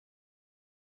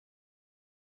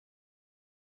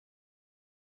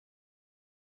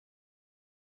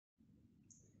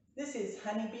This is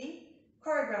Honeybee,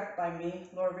 choreographed by me,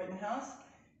 Rittenhouse.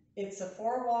 It's a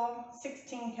 4-wall,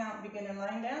 16-count beginner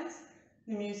line dance.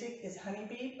 The music is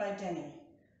Honeybee by Denny.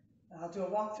 I'll do a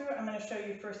walkthrough. I'm going to show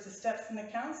you first the steps and the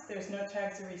counts. There's no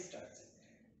tags or restarts.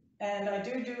 And I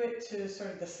do it to sort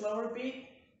of the slower beat,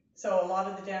 so a lot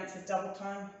of the dance is double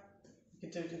time. You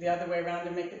could do it the other way around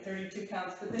and make it 32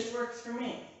 counts, but this works for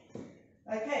me.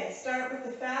 Okay, start with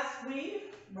the fast weave,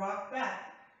 rock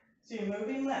back. So you're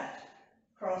moving left,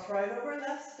 cross right over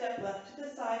left, step left to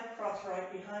the side, cross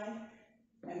right behind,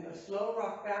 and go slow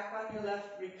rock back on your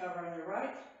left, recover on your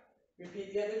right.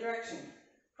 Repeat the other direction.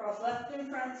 Cross left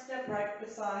in front, step right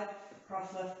beside,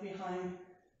 cross left behind,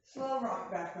 slow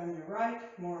rock back on your right,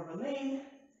 more of a lean,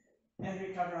 and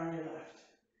recover on your left.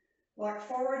 Walk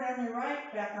forward on your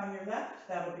right, back on your left,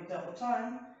 that'll be double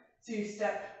time. So you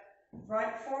step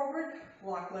right forward,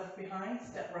 walk left behind,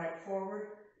 step right forward,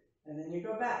 and then you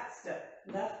go back, step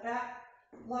left back,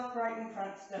 walk right in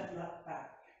front, step left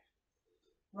back.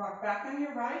 Rock back on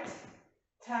your right,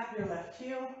 tap your left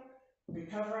heel,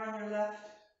 recover on your left,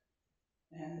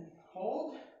 and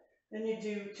hold. Then you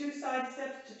do 2 side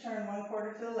steps to turn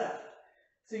 1/4 to the left.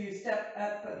 So you step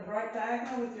up at the right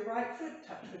diagonal with your right foot,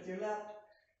 touch with your left.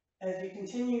 As you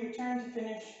continue your turn to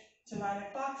finish to 9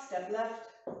 o'clock, step left,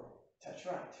 touch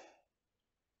right.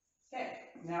 Okay,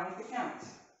 now with the counts.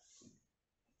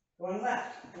 Going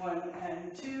left, 1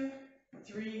 and 2,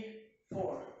 3,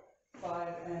 4,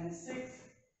 5 and 6,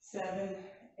 7,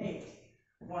 8.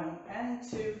 1 and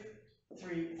 2,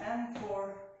 3 and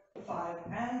 4, 5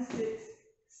 and 6,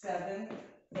 7,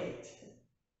 8.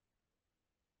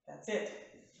 That's it.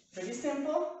 Pretty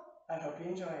simple. I hope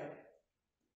you enjoy it.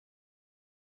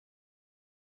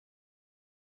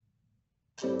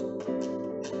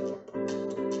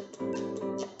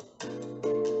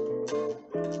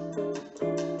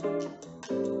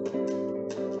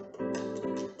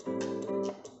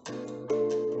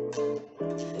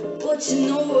 What you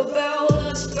know about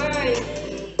us, babe?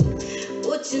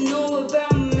 What you know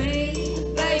about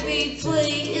me? Baby,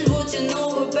 please, what you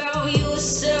know about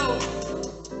yourself?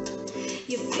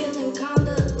 You're feeling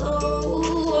kinda low,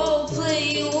 oh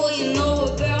please, what you know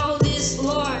about this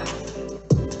life?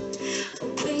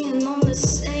 Being on the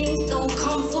scene, don't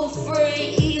come for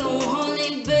free, oh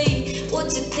honeybee. What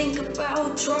you think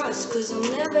about trust? Cause I'll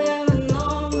never have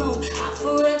enough, no, I'll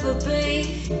forever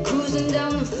be cruising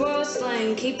down the fast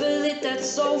lane, keep it lit, that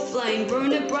soul flame,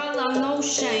 burn it bright like no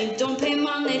shame. Don't pay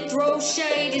money, throw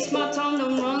shade, it's my time,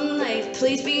 don't run late.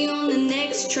 Please be on the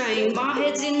next train, my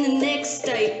head's in the next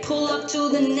state. Pull up to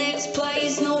the next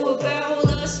place, know about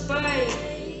us, babe.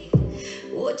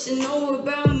 What you know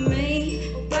about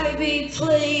me? Baby,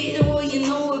 please, what you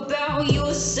know about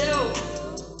yourself?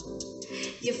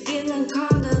 You're feeling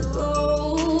kinda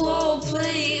low, oh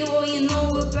please, what you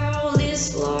know about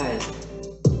this life?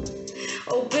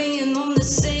 Oh, being on the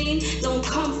scene, don't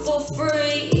come for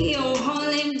free, oh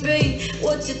honeybee.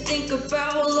 What you think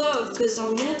about love? Cause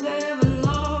I'll never have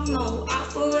enough, no, I'll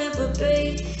forever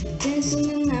be dancing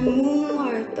in that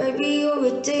moonlight. Baby, you're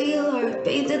a dealer,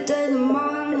 be the dead of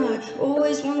my night.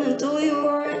 Always wanna do you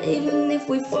right, even if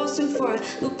we fuss and fight.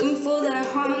 Looking for that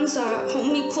hindsight, hold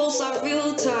me close like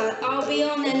real tight. I'll be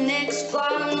on the next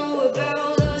flight, I know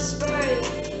about us, babe.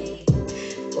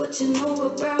 What you know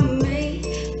about me?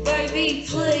 Baby,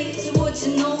 please, what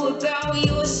you know about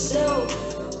yourself?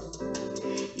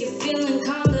 You're feeling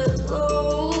kinda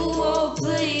low, oh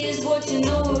please, what you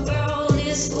know about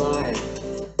this life?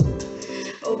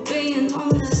 Oh, being on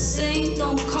the scene,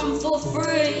 don't come for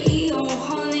free, oh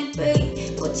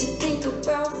honeybee. What you think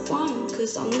about fun?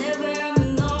 Cause I'll never have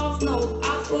enough, no,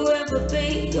 I'll forever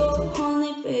be your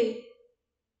honeybee.